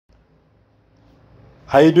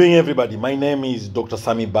How you doing, everybody? My name is Dr.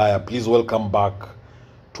 Sami Baya. Please welcome back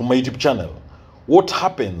to my YouTube channel. What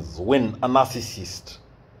happens when a narcissist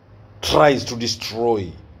tries to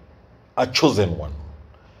destroy a chosen one?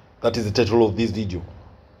 That is the title of this video.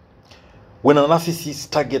 When a narcissist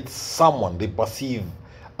targets someone they perceive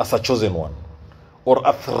as a chosen one or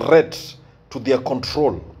a threat to their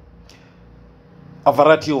control, a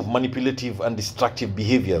variety of manipulative and destructive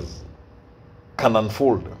behaviors can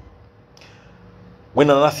unfold. When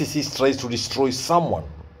a narcissist tries to destroy someone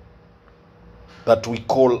that we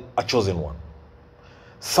call a chosen one,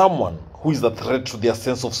 someone who is a threat to their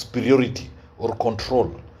sense of superiority or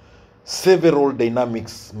control, several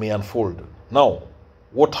dynamics may unfold. Now,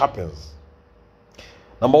 what happens?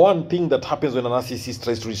 Number one thing that happens when a narcissist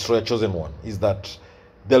tries to destroy a chosen one is that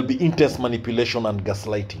there'll be intense manipulation and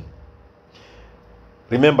gaslighting.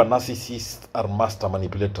 Remember, narcissists are master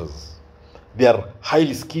manipulators. They are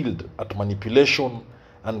highly skilled at manipulation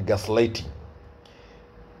and gaslighting.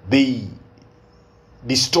 They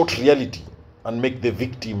distort reality and make the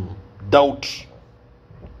victim doubt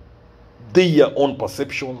their own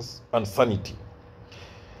perceptions and sanity.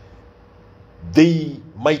 They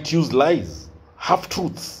might use lies,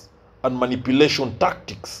 half-truths, and manipulation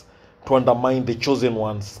tactics to undermine the chosen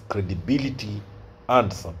one's credibility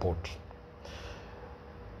and support.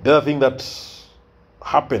 The other thing that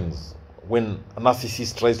happens when a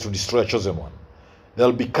narcissist tries to destroy a chosen one, there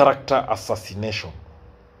will be character assassination.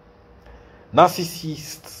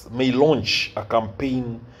 Narcissists may launch a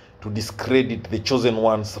campaign to discredit the chosen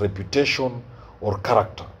one's reputation or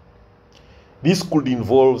character. This could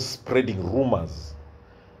involve spreading rumors,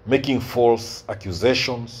 making false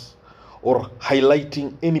accusations, or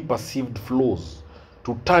highlighting any perceived flaws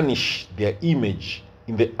to tarnish their image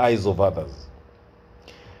in the eyes of others.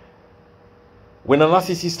 When a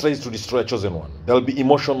narcissist tries to destroy a chosen one, there will be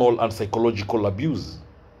emotional and psychological abuse.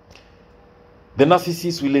 The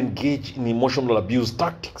narcissist will engage in emotional abuse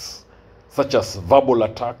tactics such as verbal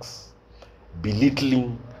attacks,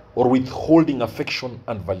 belittling, or withholding affection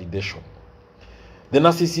and validation. The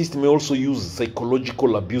narcissist may also use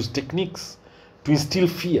psychological abuse techniques to instill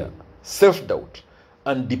fear, self-doubt,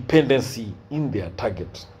 and dependency in their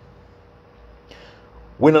target.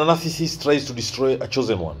 When a narcissist tries to destroy a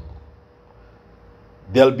chosen one,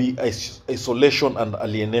 there will be isolation and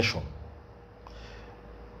alienation.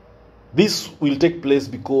 This will take place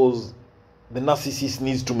because the narcissist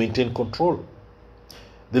needs to maintain control.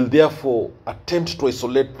 They'll therefore attempt to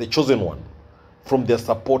isolate the chosen one from their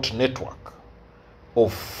support network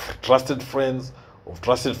of trusted friends, of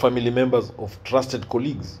trusted family members, of trusted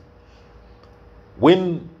colleagues.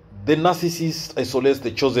 When the narcissist isolates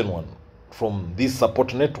the chosen one from this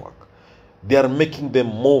support network, they are making them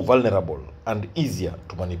more vulnerable and easier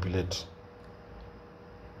to manipulate.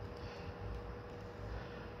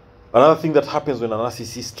 Another thing that happens when a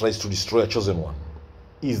narcissist tries to destroy a chosen one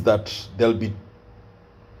is that there'll be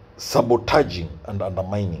sabotaging and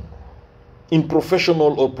undermining. In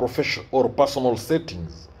professional or personal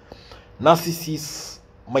settings, narcissists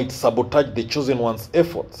might sabotage the chosen one's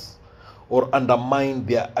efforts or undermine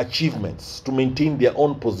their achievements to maintain their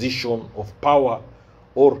own position of power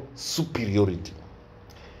or superiority.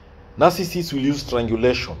 Narcissists will use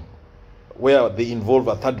triangulation, where they involve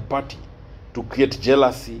a third party to create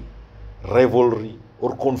jealousy, rivalry,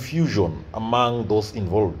 or confusion among those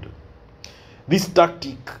involved. This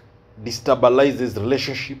tactic destabilizes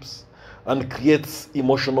relationships and creates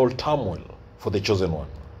emotional turmoil for the chosen one.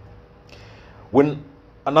 When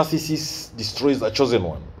a narcissist destroys a chosen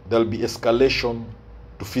one, there will be escalation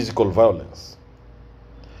to physical violence.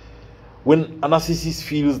 When a narcissist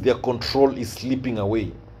feels their control is slipping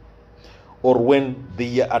away, or when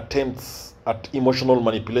their attempts at emotional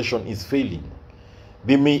manipulation is failing,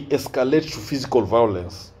 they may escalate to physical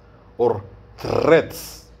violence or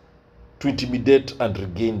threats to intimidate and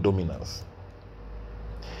regain dominance.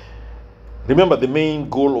 Remember, the main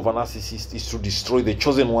goal of a narcissist is to destroy the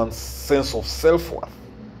chosen one's sense of self-worth,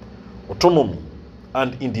 autonomy,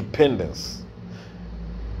 and independence.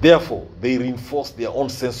 Therefore, they reinforce their own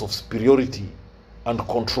sense of superiority and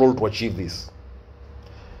control to achieve this.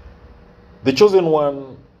 The chosen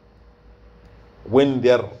one, when they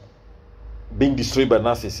are being destroyed by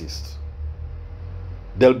narcissists,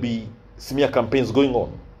 there'll be smear campaigns going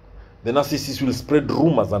on. The narcissist will spread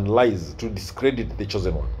rumors and lies to discredit the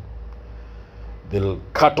chosen one. They'll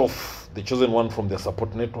cut off the chosen one from their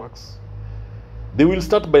support networks. They will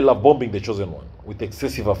start by love bombing the chosen one with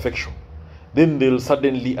excessive affection. Then they'll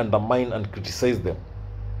suddenly undermine and criticize them.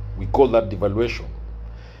 We call that devaluation.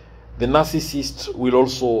 The narcissist will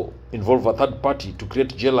also involve a third party to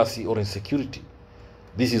create jealousy or insecurity.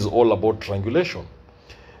 This is all about triangulation.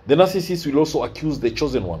 The narcissist will also accuse the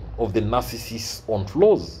chosen one of the narcissist's own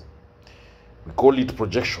flaws. We call it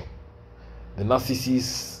projection. The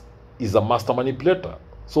narcissist is a master manipulator,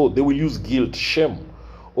 so they will use guilt, shame,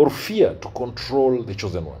 or fear to control the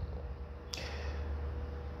chosen one.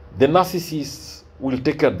 The narcissist will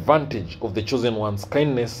take advantage of the chosen one's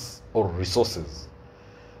kindness or resources.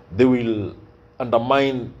 They will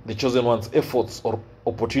undermine the chosen one's efforts or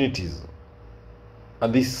opportunities.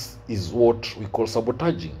 And this is what we call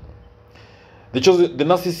sabotaging. The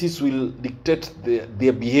narcissist will dictate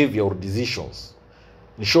their behavior or decisions.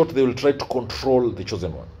 In short, they will try to control the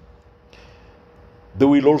chosen one. They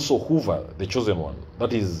will also hoover the chosen one.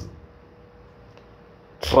 That is,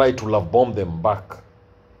 try to love bomb them back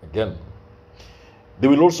again. They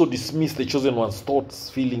will also dismiss the chosen one's thoughts,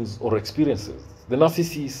 feelings, or experiences. The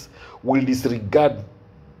narcissist will disregard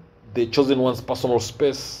the chosen one's personal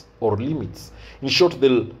space or limits. In short,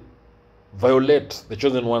 they'll violate the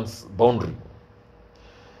chosen one's boundary.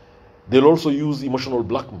 They'll also use emotional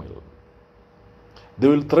blackmail. They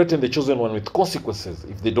will threaten the chosen one with consequences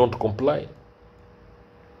if they don't comply.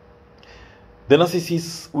 The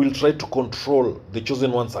narcissist will try to control the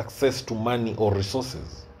chosen one's access to money or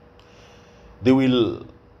resources. They will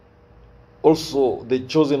also, the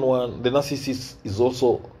chosen one, the narcissist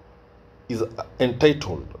is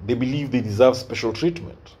entitled. They believe they deserve special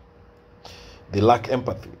treatment. They lack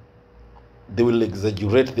empathy. They will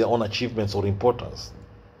exaggerate their own achievements or importance.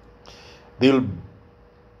 The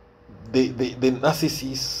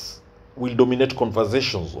narcissist will dominate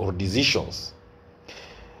conversations or decisions.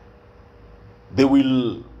 They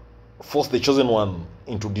will force the chosen one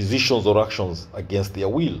into decisions or actions against their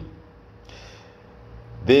will.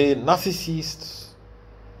 The narcissist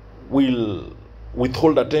will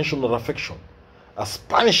withhold attention or affection as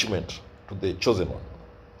punishment to the chosen one.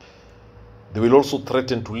 They will also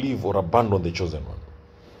threaten to leave or abandon the chosen one.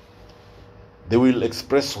 They will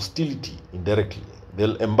express hostility indirectly.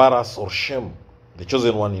 They'll embarrass or shame the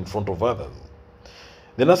chosen one in front of others.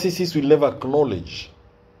 The narcissist will never acknowledge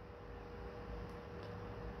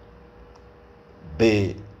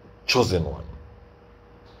the chosen one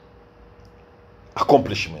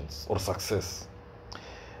accomplishments or success.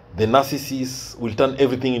 The narcissist will turn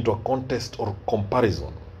everything into a contest or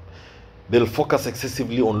comparison. They'll focus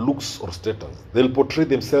excessively on looks or status. They'll portray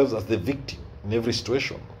themselves as the victim in every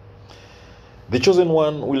situation. The chosen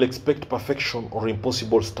one will expect perfection or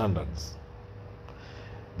impossible standards.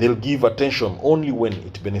 They'll give attention only when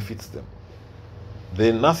it benefits them.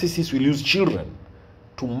 The narcissist will use children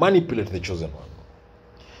to manipulate the chosen one.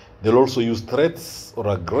 They'll also use threats or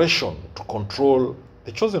aggression to control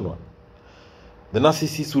the chosen one. The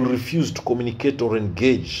narcissist will refuse to communicate or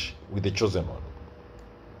engage with the chosen one.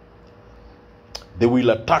 They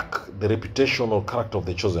will attack the reputation or character of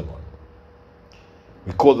the chosen one.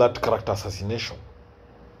 We call that character assassination.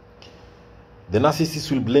 The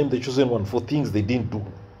narcissist will blame the chosen one for things they didn't do.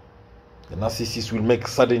 The narcissist will make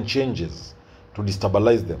sudden changes to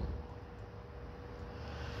destabilize them.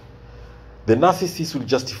 The narcissist will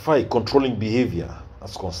justify controlling behavior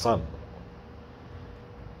as concern.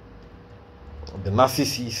 The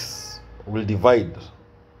narcissist will divide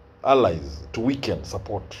allies to weaken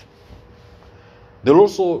support.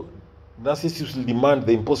 Narcissists will demand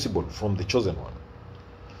the impossible from the chosen one.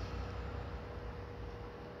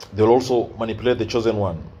 They will also manipulate the chosen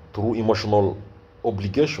one through emotional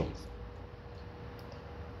obligations.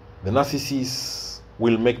 The narcissist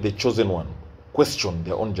will make the chosen one question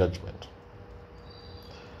their own judgment.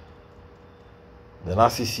 The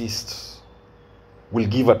narcissist will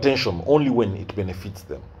give attention only when it benefits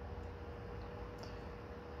them.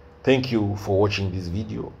 Thank you for watching this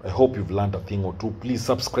video. I hope you've learned a thing or two. Please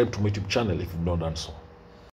subscribe to my YouTube channel if you've not done so.